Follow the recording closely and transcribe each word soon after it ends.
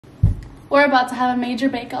We're about to have a major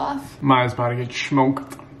bake-off. Maya's about to get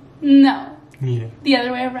smoked. No. Yeah. The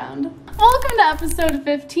other way around. Welcome to episode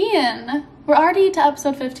 15. We're already to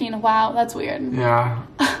episode 15. Wow, that's weird. Yeah.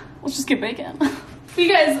 Let's just get baking. You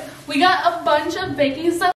guys, we got a bunch of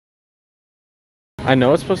baking stuff. I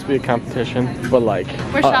know it's supposed to be a competition, but like...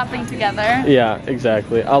 We're shopping together. Yeah,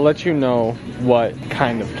 exactly. I'll let you know what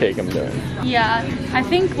kind of cake I'm doing. Yeah, I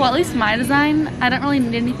think, well, at least my design, I don't really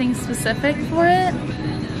need anything specific for it.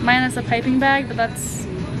 Mine is a piping bag, but that's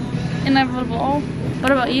inevitable.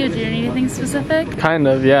 What about you? Do you need anything specific? Kind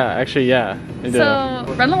of, yeah. Actually, yeah. I do.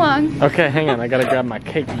 So, run along. Okay, hang on. I gotta grab my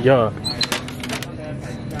cake. Yeah.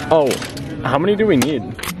 Oh, how many do we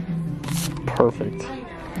need? Perfect.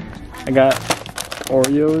 I got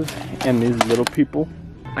Oreos and these little people.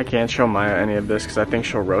 I can't show Maya any of this because I think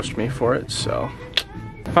she'll roast me for it, so.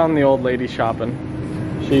 Found the old lady shopping.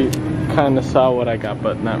 She kind of saw what I got,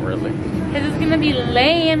 but not really. His is gonna be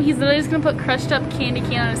lame. He's literally just gonna put crushed up candy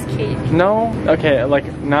cane on his cake. No, okay, like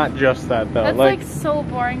not just that though. That's like so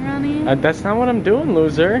boring, Ronnie. That's not what I'm doing,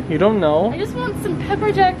 loser. You don't know. I just want some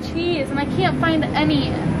pepper jack cheese and I can't find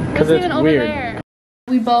any. Because it's even weird. Over there.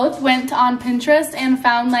 We both went on Pinterest and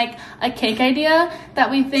found like a cake idea that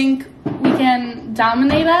we think we can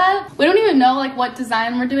dominate at. We don't even know like what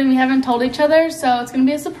design we're doing. We haven't told each other, so it's gonna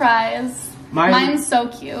be a surprise. Mine's so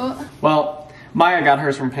cute. Well, Maya got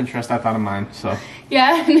hers from Pinterest. I thought of mine, so.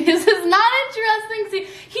 Yeah, and his is not interesting. See,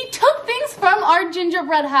 he took things from our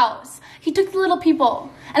gingerbread house. He took the little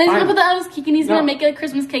people, and he's gonna put that on his cake, and he's gonna make a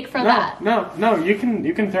Christmas cake for that. No, you can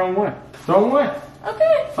throw them away. Throw them away.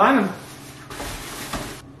 Okay. Find them.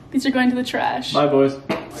 These are going to the trash. Bye, boys.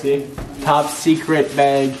 See, top secret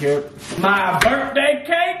bag here. My birthday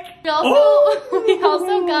cake. We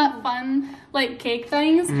also got fun like cake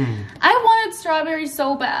things. I wanted strawberry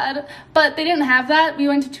so bad, but they didn't have that. We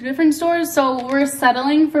went to 2 different stores, so we're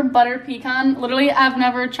settling for butter pecan. Literally, I've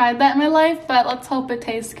never tried that in my life, but let's hope it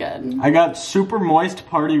tastes good. I got super moist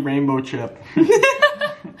party rainbow chip.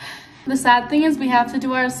 The sad thing is we have to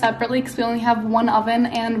do ours separately because we only have 1 oven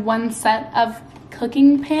and 1 set of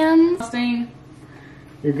cooking pans.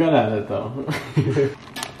 You're good at it though.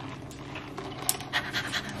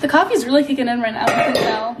 The coffee's really kicking in right now, you can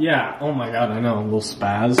tell. Yeah, oh my god, I know, a little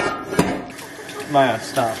spaz. Maya,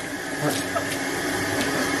 stop.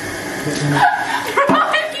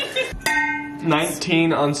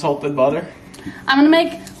 19 unsalted butter. I'm gonna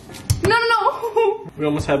make, no. We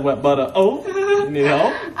almost had wet butter. Oh, you need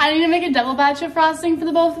help? I need to make a double batch of frosting for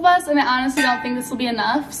the both of us, and I honestly don't think this will be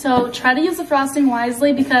enough. So try to use the frosting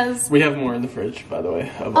wisely because... We have more in the fridge, by the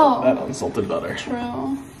way, of that unsalted butter. True.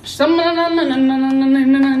 I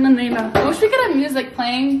wish we could have music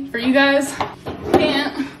playing for you guys.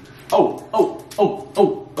 Can't. Oh,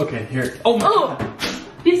 okay, here. Oh my god.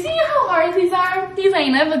 You see how hard these are? These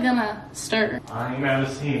ain't ever gonna stir. I ain't never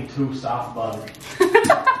seen 2 soft butter.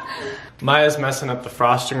 Maya's messing up the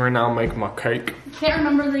frosting right now, making my cake. Can't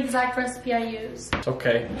remember the exact recipe I used. It's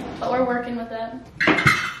okay. But we're working with it.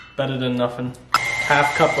 Better than nothing.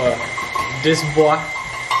 Half cup of this boy.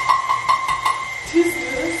 Too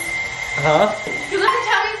serious? Huh? Because every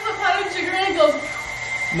time you put powdered sugar in it, it goes...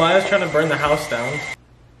 Maya's trying to burn the house down.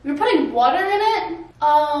 You're putting water in it?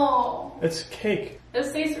 Oh. It's cake.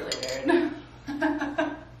 This tastes really weird.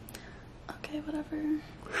 Okay, whatever.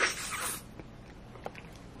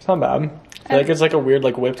 It's not bad. I feel like it's like a weird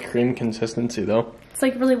like whipped cream consistency though. It's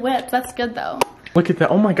like really whipped. That's good though. Look at that.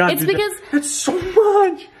 Oh my god. It's dude, because... That's so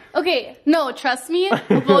much. Okay, no, trust me.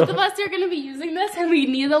 Both of us are going to be using this and we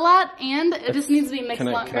need a lot and it just needs to be mixed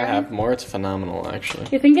longer. Can I have more? It's phenomenal actually.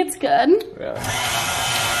 You think it's good? Yeah.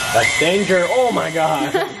 That's danger. Oh my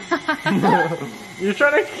god. You're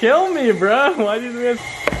trying to kill me, bro. Why do you do this?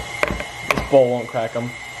 This bowl won't crack them.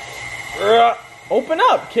 Open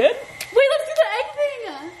up, kid. Wait, let's do the egg thing.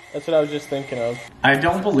 That's what I was just thinking of. I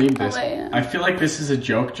don't believe this. Oh, I feel like this is a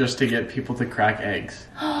joke just to get people to crack eggs.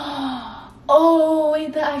 Oh,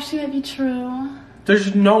 wait, that actually might be true.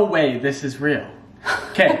 There's no way this is real.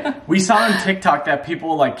 Okay, we saw on TikTok that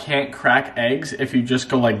people like can't crack eggs if you just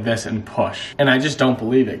go like this and push. And I just don't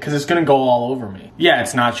believe it because it's gonna go all over me. Yeah,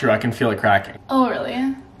 it's not true. I can feel it cracking. Oh,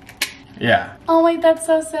 really? Yeah. Oh, wait, that's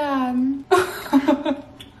so sad.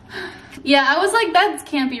 Yeah, I was like, that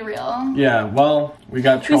can't be real. Yeah, well, we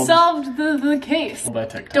got trouble. We solved the case. By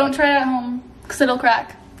TikTok. Don't try it at home because it'll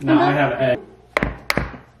crack. No, I have egg.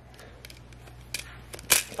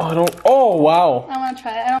 Oh, I don't. Oh, wow. I want to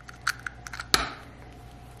try it. I don't.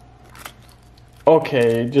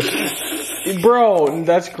 Okay, just. Bro,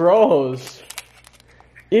 that's gross.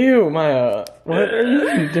 Ew, Maya. What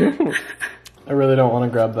are you doing? I really don't want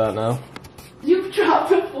to grab that now. You've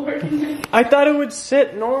dropped a fork in it. I thought it would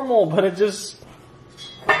sit normal, but it just...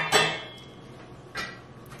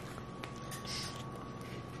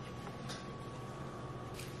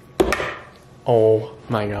 Oh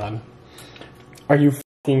my god. Are you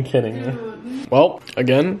f***ing kidding me? Well,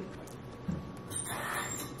 again.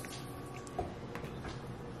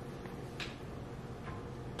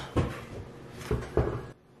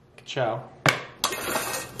 Ciao.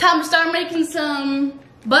 Time to start making some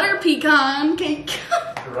butter pecan cake.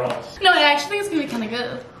 Gross. No, I actually think it's gonna be kind of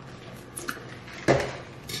good.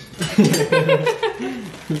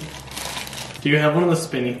 Do you have one of the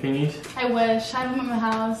spinny thingies? I wish. I have them at my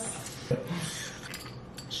house.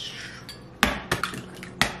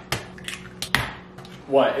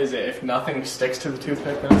 What is it? If nothing sticks to the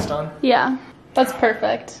toothpick, then it's done? Yeah, that's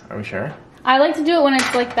perfect. Are we sure? I like to do it when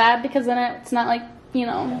it's like that because then it's not like, you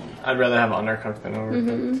know. I'd rather have undercooked than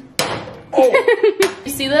overcooked. Oh!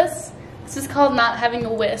 You see this? This is called not having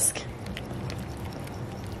a whisk.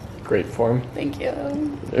 Great form. Thank you.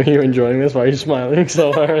 Are you enjoying this? Why are you smiling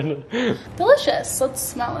so hard? Delicious. Let's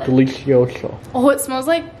smell it. Delicioso. Oh, it smells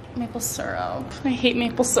like maple syrup. I hate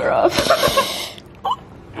maple syrup.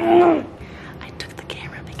 I took the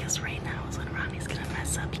camera because right now is when Ronnie's gonna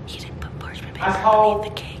mess up. He didn't put parchment paper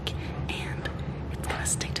underneath the cake, and it's gonna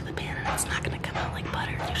stick to the pan, and it's not gonna come out like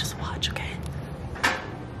butter. You just watch, okay?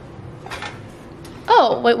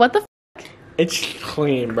 Oh, wait, what the f? It's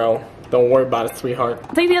clean, bro. Don't worry about it, sweetheart.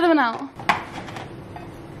 Take the other one out.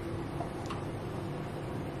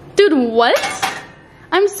 Dude, what?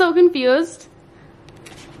 I'm so confused.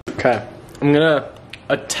 Okay, I'm gonna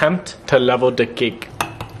attempt to level the cake.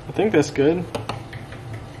 I think that's good.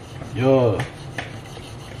 Yeah.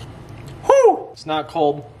 Whew! It's not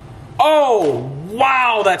cold. Oh,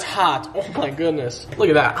 wow, that's hot. Oh my goodness. Look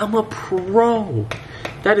at that, I'm a pro.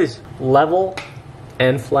 That is level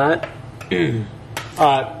and flat.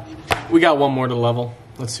 Alright, we got one more to level.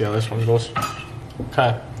 Let's see how this one goes.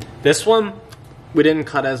 Okay, this one, we didn't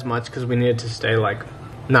cut as much because we needed to stay like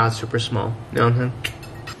not super small. You know what I'm saying?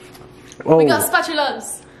 Oh. We got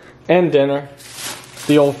spatulas. And dinner.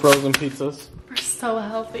 The old frozen pizzas. We're so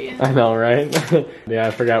healthy. I know, right? Yeah,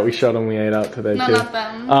 I forgot we showed them we ate out today, no, too. No, not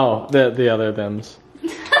them. Oh, the other thems.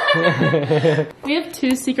 We have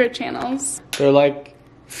 2 secret channels. They're like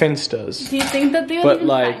Finstas. Do you think that they would but even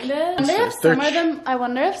like, find it? I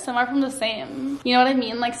wonder if some are from the same. You know what I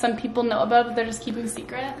mean? Like some people know about it, but they're just keeping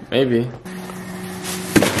secret. Maybe.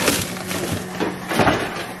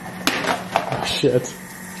 Oh, shit.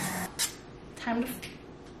 Time to...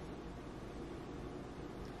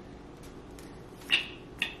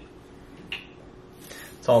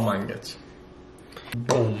 It's all mine gets.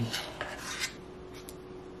 Boom.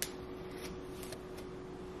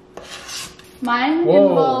 Mine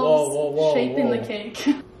involves shaping the cake.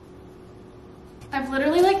 I've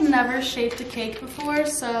literally like never shaped a cake before,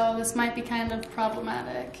 so this might be kind of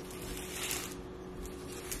problematic.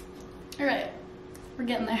 Alright, we're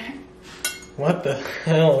getting there. What the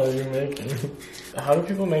hell are you making? How do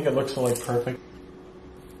people make it look so like perfect?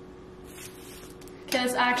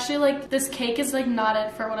 Because actually like this cake is like not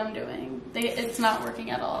it for what I'm doing. It's not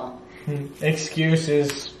working at all.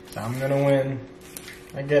 Excuses. I'm gonna win.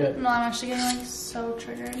 I get it. No, I'm actually getting like so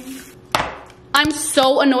triggered. I'm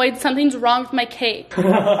so annoyed something's wrong with my cake.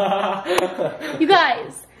 You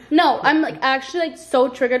guys, no, I'm like actually like so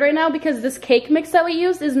triggered right now because this cake mix that we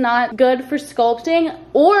used is not good for sculpting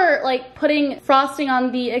or like putting frosting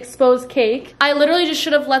on the exposed cake. I literally just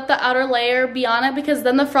should have let the outer layer be on it because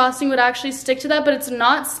then the frosting would actually stick to that, but it's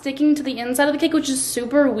not sticking to the inside of the cake, which is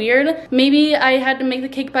super weird. Maybe I had to make the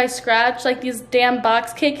cake by scratch, like these damn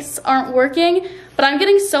box cakes aren't working, but I'm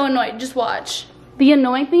getting so annoyed. Just watch. The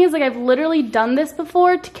annoying thing is like I've literally done this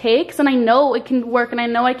before to cakes and I know it can work and I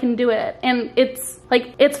know I can do it. And it's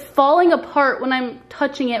like, it's falling apart when I'm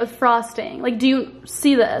touching it with frosting. Like, do you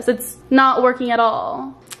see this? It's not working at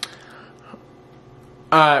all.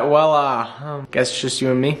 Alright, well, guess it's just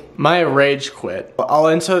you and me. My rage quit. I'll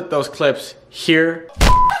insert those clips here.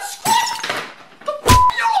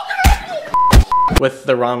 With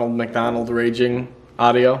the Ronald McDonald raging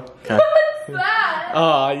audio. Okay. What's that?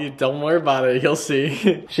 Oh, you don't worry about it. You'll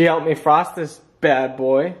see. She helped me frost this bad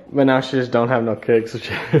boy, but now she just don't have no cake. So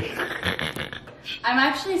I'm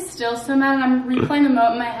actually still so mad, and I'm replaying the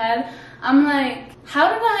moment in my head. I'm like, how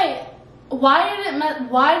did I? Why did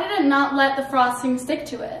it not let the frosting stick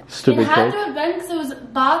to it? Stupid it had cake. to have been because it was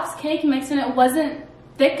box cake mix and it wasn't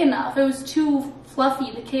thick enough. It was too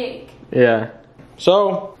fluffy, the cake. Yeah.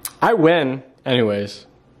 So I win, anyways.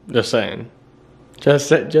 Just saying. Just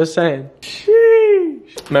saying. Sheesh.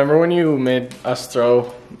 Remember when you made us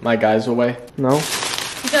throw my guys away? No?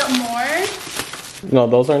 You got more? No,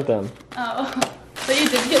 those aren't them. Oh, so you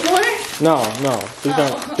did get more? No,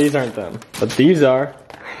 these aren't them. But these are.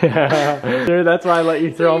 Dude, that's why I let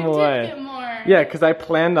you throw them away. Did get more. Yeah, because I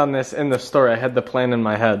planned on this in the store. I had the plan in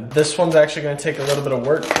my head. This one's actually going to take a little bit of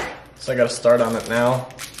work, so I got to start on it now.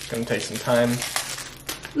 It's going to take some time.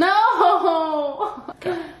 No!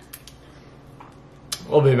 Okay.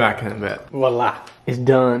 We'll be back in a bit. Voila. It's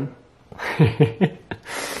done.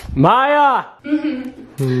 Maya!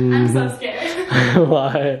 I'm so scared.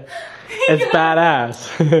 Why? It's badass.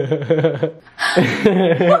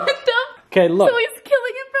 What the? Okay, look. So he's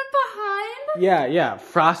killing him from behind? Yeah.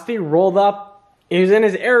 Frosty rolled up. He was in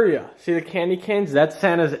his area. See the candy canes? That's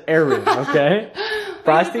Santa's area, okay?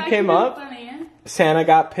 Frosty came up. Funny. Santa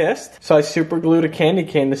got pissed. So I super glued a candy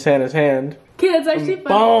cane to Santa's hand. Okay, that's actually funny.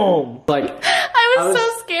 Boom! Like, I was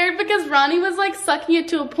so scared because Ronnie was like sucking it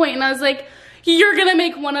to a point and I was like, you're gonna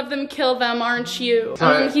make one of them kill them, aren't you?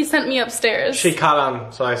 And then he sent me upstairs. She caught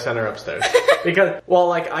on, so I sent her upstairs. Because, well,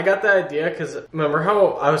 like, I got the idea because remember how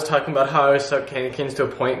I was talking about how I always suck candy canes to a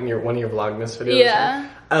point in one of your Vlogmas videos? Yeah.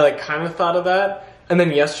 I like kind of thought of that. And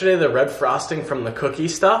then yesterday, the red frosting from the cookie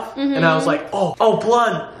stuff, and I was like, oh,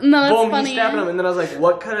 blood. No, that's boom, funny. He's stabbing him. And then I was like,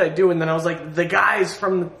 what could I do? And then I was like, the guys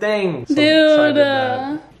from the thing. So, Dude, so I did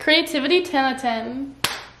that. Creativity 10 out of 10.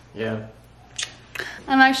 Yeah.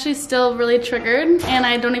 I'm actually still really triggered, and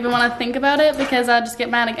I don't even want to think about it because I'll just get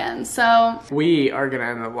mad again. So We are gonna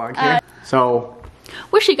end the vlog here. So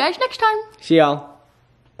we'll see you guys next time. see y'all.